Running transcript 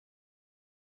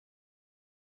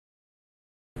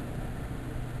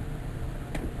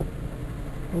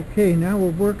Okay, now we're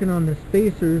working on the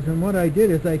spacers, and what I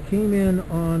did is I came in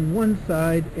on one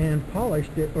side and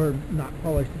polished it, or not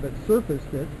polished it, but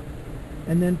surfaced it,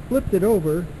 and then flipped it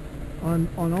over on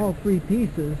all three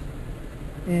pieces,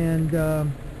 and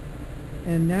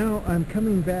now I'm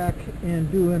coming back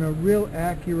and doing a real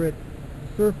accurate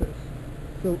surface.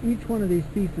 So each one of these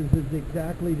pieces is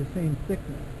exactly the same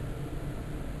thickness.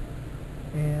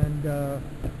 And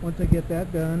once I get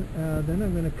that done, then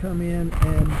I'm going to come in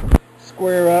and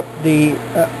square up the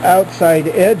outside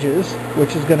edges,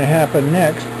 which is going to happen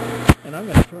next. And I'm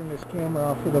going to turn this camera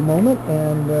off for the moment,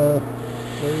 and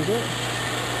there you go.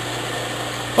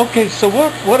 Okay, so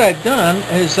what I've done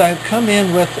is I've come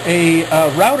in with a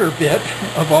router bit,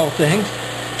 of all things,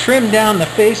 trimmed down the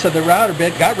face of the router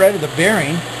bit, got rid of the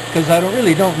bearing, because I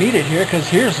really don't need it here, because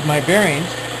here's my bearings,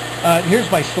 here's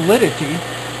my solidity.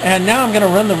 And now I'm going to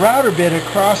run the router bit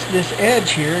across this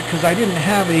edge here, because I didn't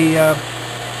have a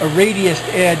radius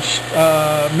edge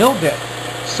mill bit.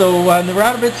 So the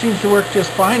router bit seems to work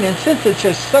just fine, and since it's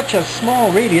just such a small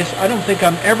radius, I don't think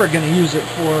I'm ever going to use it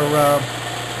for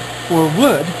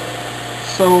wood.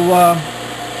 So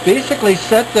basically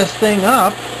set this thing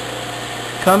up,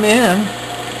 come in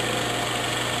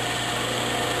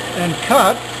and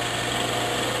cut,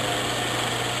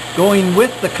 going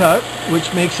with the cut,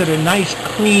 which makes it a nice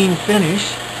clean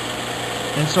finish.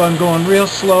 And so I'm going real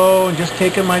slow and just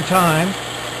taking my time,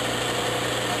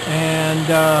 and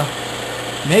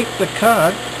make the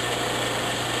cut.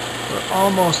 We're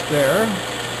almost there.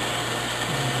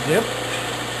 Zip.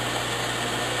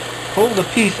 Pull the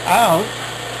piece out.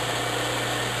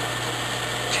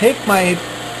 Take my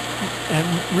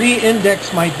and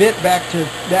re-index my bit back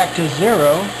to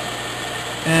 0.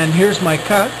 And here's my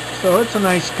cut. So it's a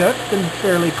nice cut and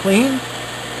fairly clean.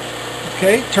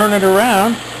 Okay, turn it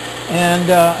around, and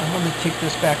let me take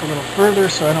this back a little further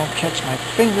so I don't catch my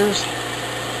fingers.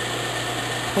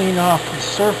 Clean off the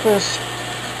surface.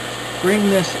 Bring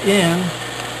this in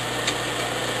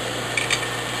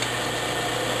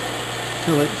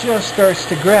till it just starts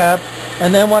to grab,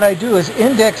 and then what I do is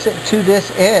index it to this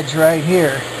edge right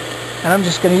here, and I'm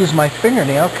just going to use my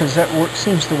fingernail because that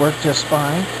seems to work just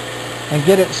fine, and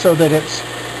get it so that it's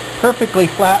perfectly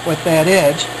flat with that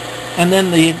edge. And then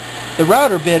the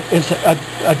router bit is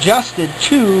adjusted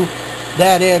to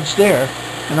that edge there,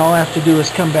 and all I have to do is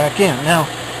come back in. Now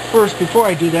first, before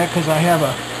I do that, because I have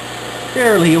a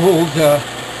fairly old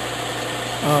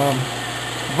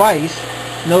vise,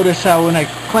 notice how when I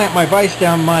clamp my vise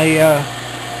down,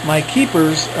 my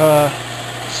keepers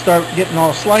start getting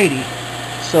all slidey.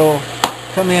 So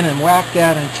come in and whack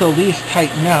that until these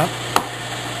tighten up.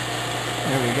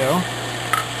 There we go.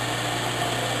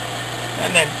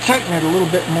 And then tighten it a little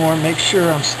bit more, make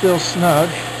sure I'm still snug.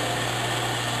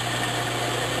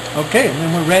 Okay, and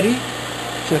then we're ready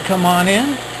to come on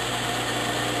in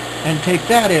and take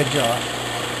that edge off.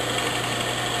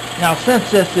 Now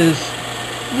since this is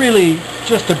really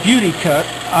just a beauty cut,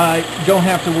 I don't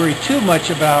have to worry too much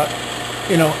about,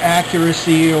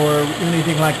 accuracy or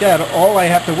anything like that. All I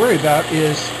have to worry about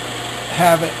is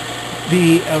have it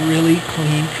be a really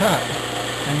clean cut.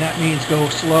 And that means go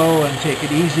slow and take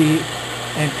it easy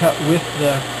and cut with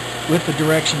the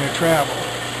direction of travel.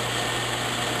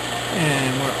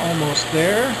 And we're almost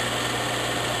there.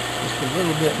 Just a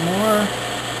little bit more.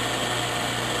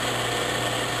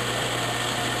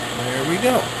 There we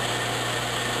go.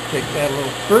 Take that a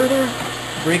little further,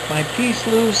 break my piece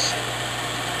loose,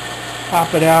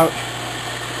 pop it out,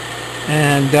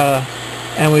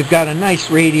 and we've got a nice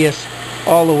radius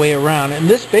all the way around. And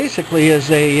this basically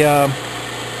is a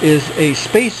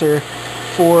spacer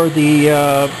for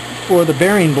the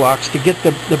bearing blocks to get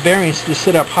the bearings to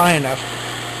sit up high enough.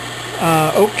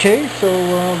 Okay, so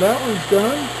that one's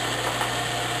done.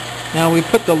 Now we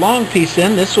put the long piece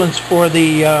in. This one's for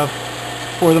the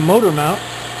motor mount,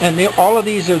 and all of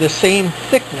these are the same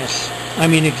thickness. I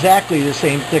mean exactly the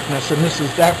same thickness, and this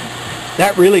is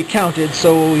that really counted,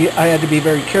 so I had to be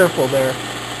very careful there.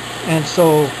 And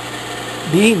so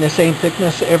being the same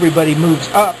thickness, everybody moves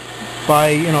up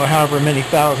by however many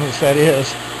thousandths that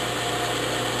is.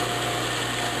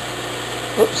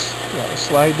 Oops, gotta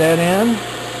slide that in.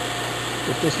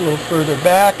 Get this a little further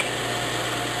back.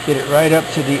 Get it right up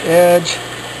to the edge.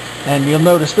 And you'll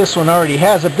notice this one already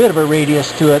has a bit of a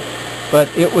radius to it, but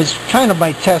it was kind of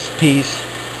my test piece.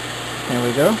 There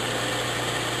we go.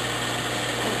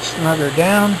 Snug her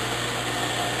down.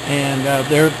 And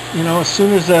there, as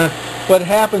soon as what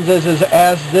happens is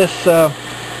as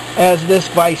this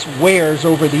vise wears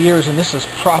over the years, and this is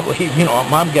probably,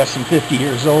 I'm guessing 50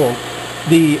 years old,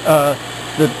 the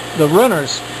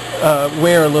runners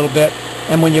wear a little bit,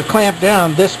 and when you clamp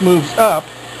down, this moves up,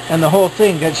 and the whole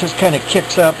thing just kind of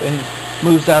kicks up and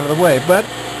moves out of the way. But,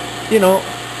 you know,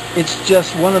 it's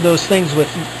just one of those things with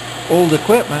old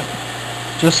equipment,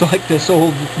 just like this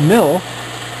old mill.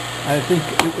 I think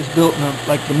it was built in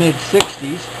like the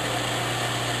mid-60s.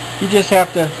 You just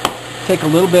have to take a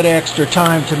little bit of extra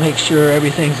time to make sure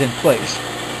everything's in place.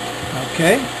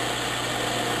 Okay.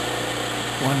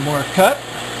 One more cut.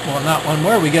 Well, not one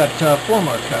more. We got 4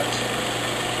 more cuts.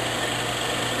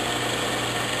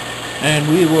 And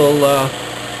we will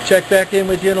check back in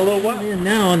with you in a little while. And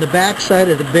now on the back side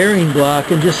of the bearing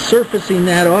block and just surfacing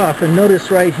that off. And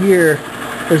notice right here,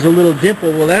 there's a little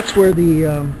dimple. Well, that's where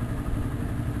the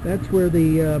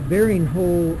bearing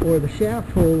hole or the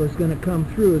shaft hole is going to come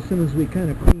through as soon as we kind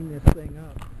of clean this thing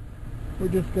up. We're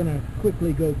just going to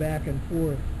quickly go back and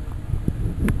forth.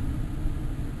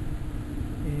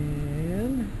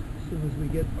 And as soon as we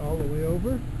get all the way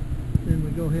over, then we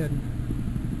go ahead and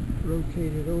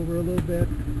rotate it over a little bit,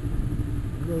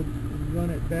 run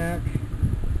it back.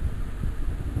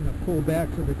 I'm going to pull back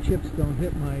so the chips don't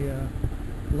hit my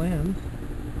lens.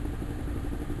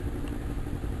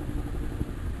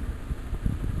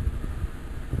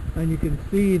 And you can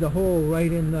see the hole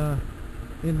right in the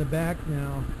back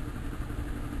now.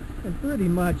 And pretty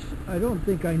much, I don't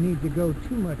think I need to go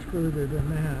too much further than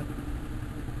that.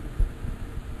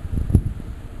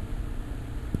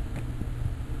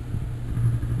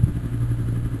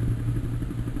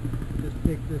 Just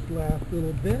take this last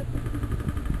little bit.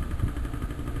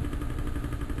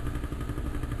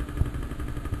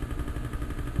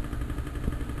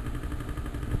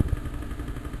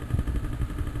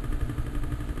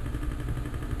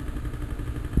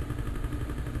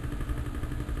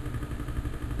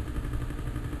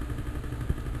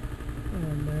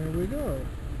 And there we go.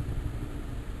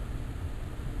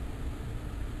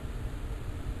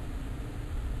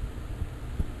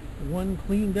 One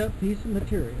cleaned up piece of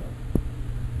material.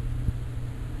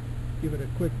 Give it a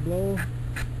quick blow. And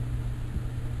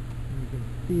you can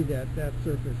see that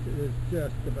surface is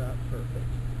just about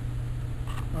perfect.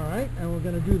 Alright, and we're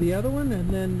going to do the other one, and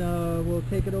then we'll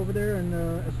take it over there and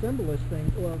assemble this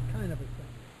thing. Well, kind of assemble.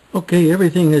 Okay,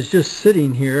 everything is just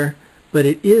sitting here, but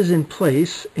it is in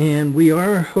place, and we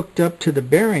are hooked up to the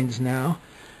bearings now,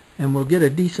 and we'll get a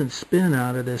decent spin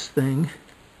out of this thing.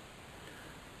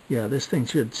 Yeah, this thing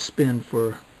should spin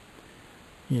for,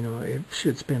 you know, it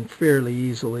should spin fairly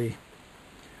easily.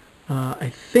 I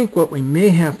think what we may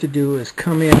have to do is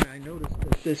come in. I noticed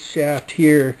that this shaft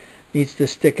here needs to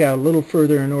stick out a little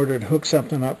further in order to hook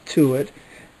something up to it,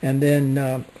 and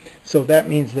then so that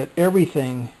means that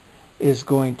everything is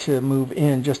going to move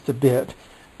in just a bit.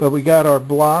 But we got our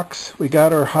blocks, we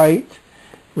got our height,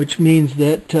 which means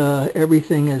that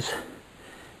everything is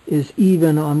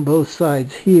even on both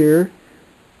sides here.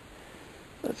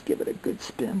 Let's give it a good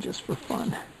spin just for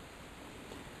fun.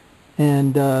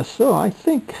 And so I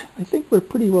think we're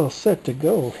pretty well set to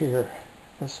go here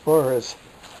as far as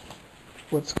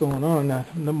what's going on. Now,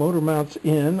 the motor mount's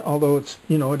in, although it's,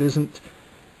 you know, it hasn't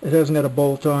got a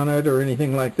bolt on it or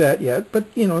anything like that yet, but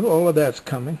you know, all of that's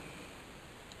coming.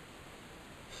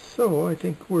 So I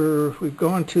think we've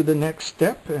gone to the next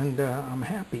step, and I'm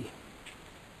happy.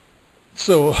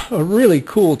 So a really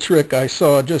cool trick I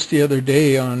saw just the other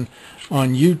day on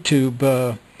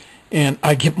YouTube, and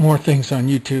I get more things on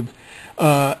YouTube.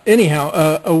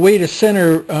 Anyhow, a way to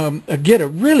center, get a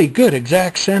really good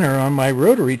exact center on my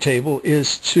rotary table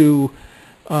is to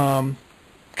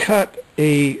cut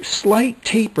a slight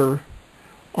taper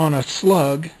on a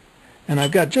slug, and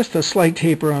I've got just a slight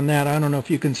taper on that. I don't know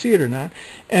if you can see it or not.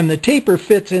 And the taper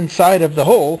fits inside of the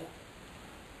hole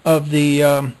of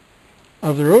the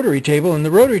rotary table, and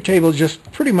the rotary table is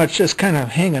just pretty much just kind of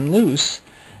hanging loose,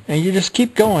 and you just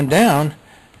keep going down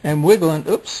and wiggling.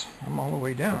 Oops, I'm all the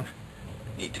way down.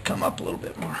 Need to come up a little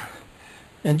bit more,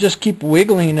 and just keep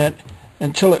wiggling it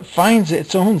until it finds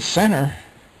its own center,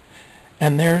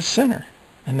 and there's center,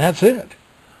 and that's it.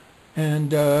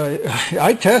 And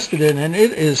I tested it, and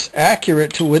it is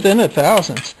accurate to within a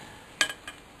thousandth.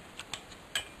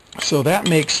 So that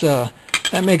makes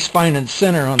finding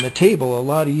center on the table a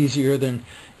lot easier than,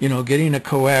 you know, getting a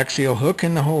coaxial,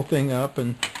 hooking the whole thing up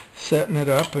and setting it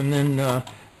up, and then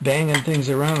banging things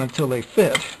around until they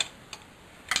fit.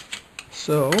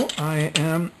 So I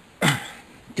am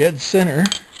dead center.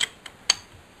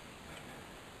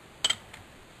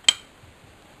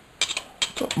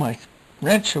 Put my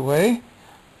wrench away,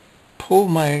 pull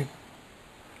my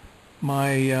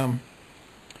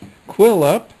quill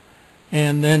up,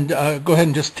 and then go ahead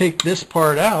and just take this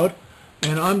part out,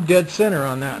 and I'm dead center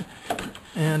on that.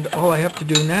 And all I have to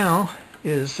do now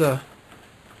is, and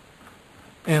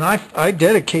I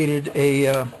dedicated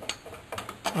a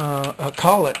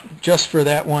collet just for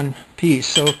that one piece.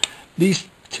 So these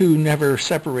two never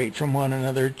separate from one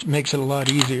another. It makes it a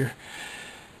lot easier.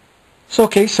 So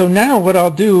okay, so now what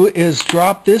I'll do is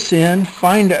drop this in,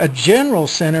 find a general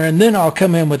center, and then I'll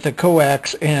come in with the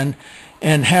coax and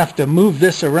have to move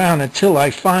this around until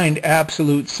I find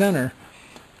absolute center.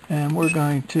 And we're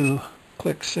going to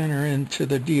click center into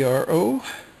the DRO.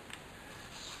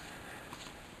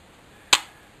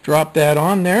 Drop that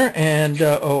on there, and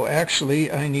oh,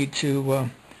 actually I need to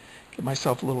get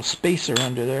myself a little spacer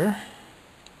under there,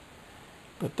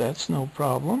 but that's no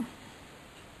problem.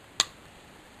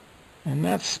 And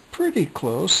that's pretty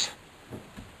close.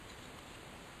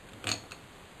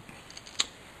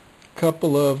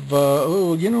 Couple of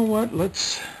oh, you know what,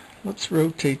 let's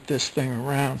rotate this thing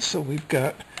around so we've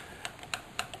got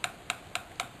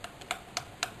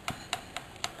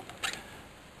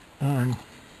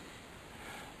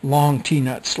long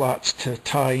T-nut slots to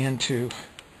tie into.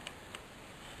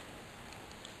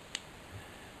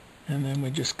 And then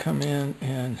we just come in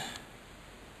and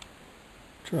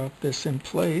drop this in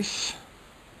place.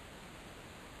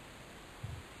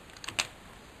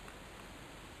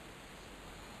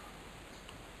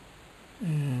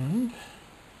 And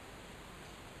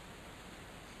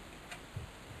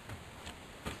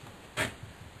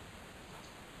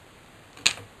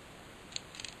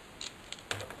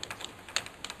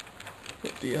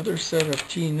put the other set of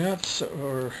T-nuts,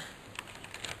 or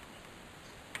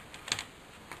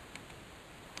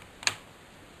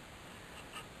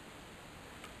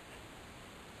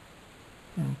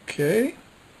okay,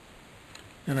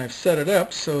 and I've set it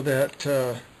up so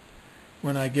that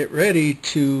when I get ready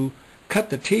to cut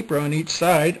the taper on each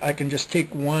side, I can just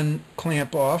take one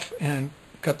clamp off and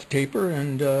cut the taper,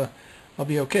 and I'll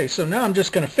be okay. So now I'm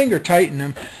just going to finger tighten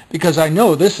them because I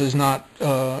know this is not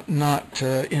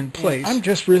in place. I'm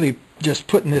just really just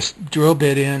putting this drill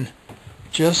bit in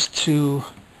just to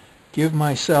give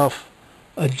myself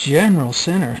a general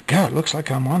center. God, it looks like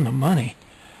I'm on the money.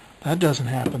 That doesn't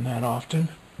happen that often.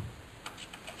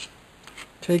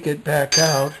 Take it back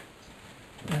out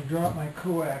and drop my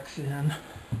coax in.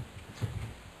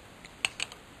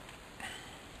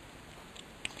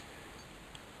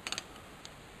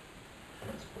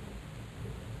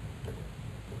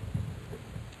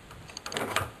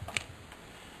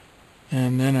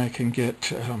 And then I can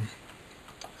get a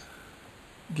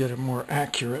more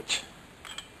accurate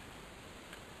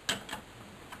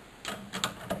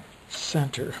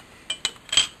center.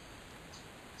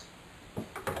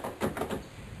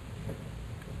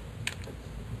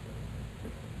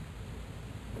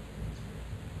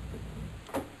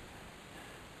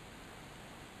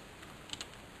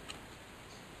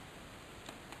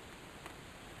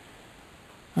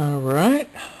 All right.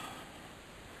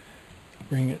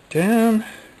 Bring it down.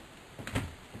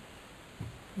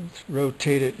 Let's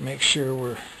rotate it, make sure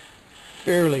we're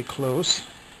fairly close.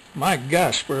 My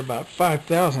gosh, we're about 5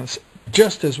 thousandths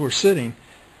just as we're sitting.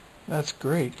 That's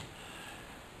great.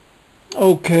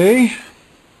 Okay.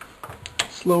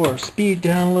 Slow our speed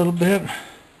down a little bit.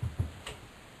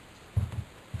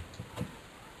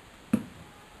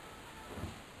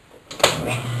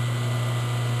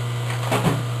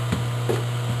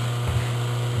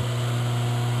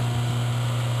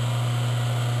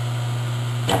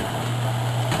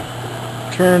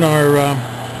 Turn our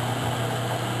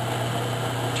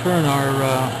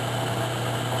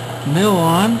mill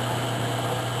on,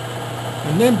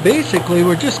 and then basically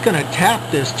we're just going to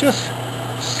tap this just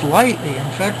slightly.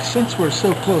 In fact, since we're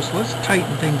so close, let's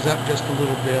tighten things up just a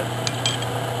little bit.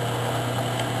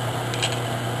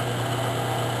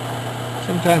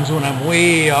 Sometimes when I'm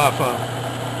way off,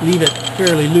 I'll leave it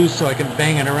fairly loose so I can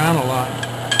bang it around a lot.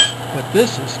 But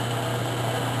this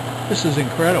is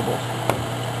incredible.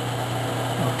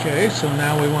 Okay, so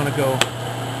now we want to go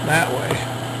that way.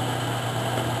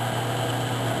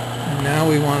 And now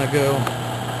we want to go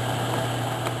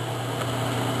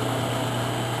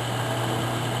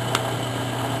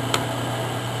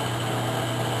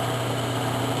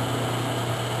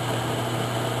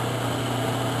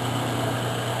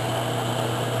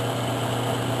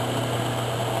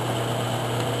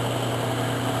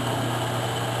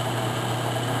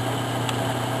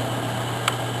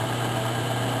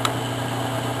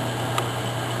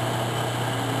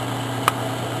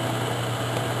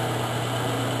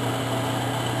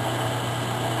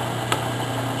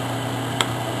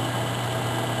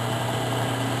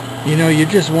you know, you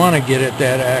just want to get it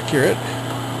that accurate.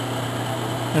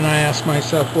 And I ask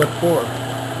myself, what for?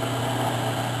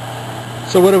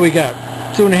 So what do we got?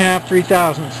 2.5, 3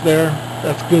 thousandths there.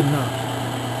 That's good enough.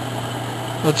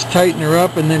 Let's tighten her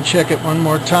up and then check it one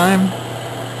more time.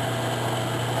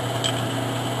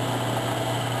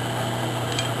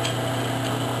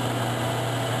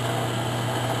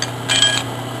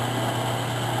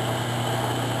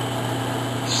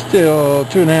 still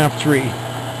 2.5, 3.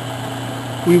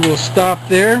 We will stop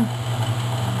there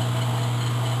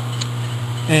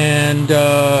and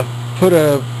put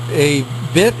a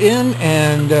bit in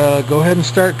and go ahead and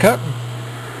start cutting.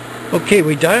 Okay,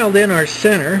 we dialed in our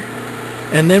center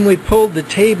and then we pulled the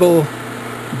table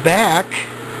back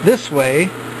this way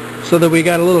so that we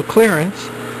got a little clearance,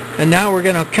 and now we're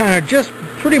going to kind of just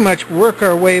pretty much work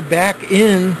our way back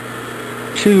in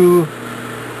to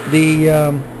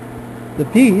the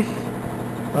piece,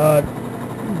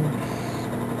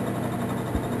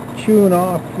 chewing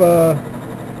off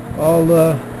all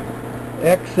the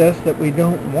excess that we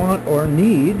don't want or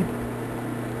need.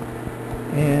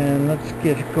 And let's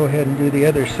go ahead and do the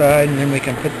other side, and then we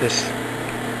can put this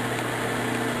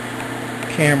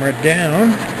camera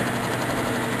down.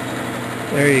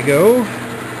 There you go.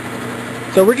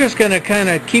 So we're just going to kind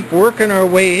of keep working our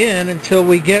way in until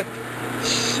we get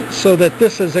so that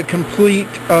this is a complete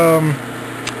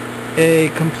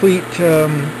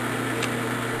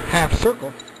half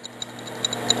circle.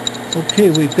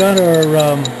 Okay, we've got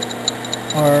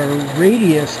our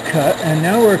radius cut, and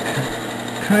now we're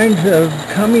kind of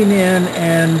coming in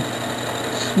and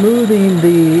smoothing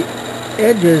the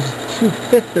edges to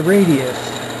fit the radius.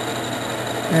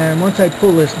 And once I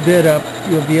pull this bit up,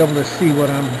 you'll be able to see what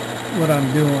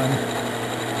I'm doing.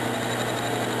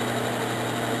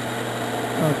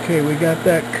 Okay, we got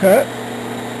that cut,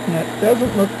 and that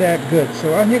doesn't look that good.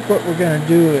 So I think what we're going to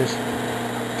do is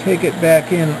take it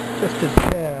back in just a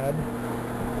tad.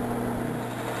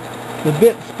 The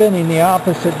bit spinning the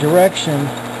opposite direction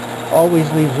always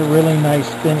leaves a really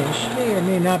nice finish. You may or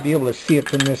may not be able to see it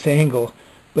from this angle,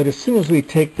 but as soon as we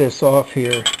take this off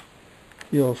here,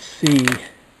 you'll see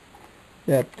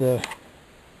that the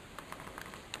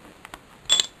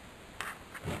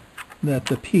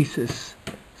piece is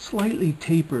slightly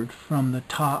tapered from the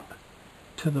top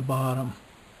to the bottom.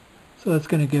 So that's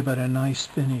going to give it a nice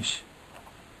finish.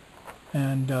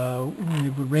 And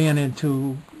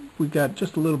we got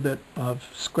just a little bit of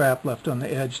scrap left on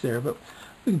the edge there, but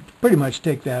we can pretty much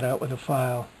take that out with a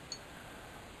file.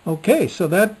 Okay, so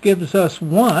that gives us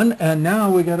one, and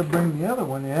now we got to bring the other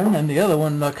one in, and the other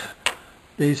one, look,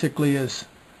 basically is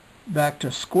back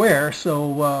to square.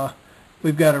 So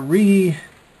we've got to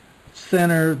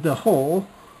re-center the hole,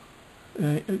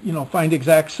 find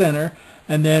exact center,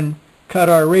 and then cut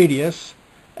our radius.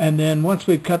 And then once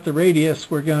we've cut the radius,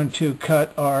 we're going to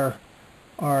cut our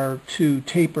two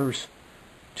tapers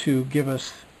to give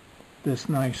us this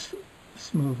nice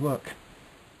smooth look.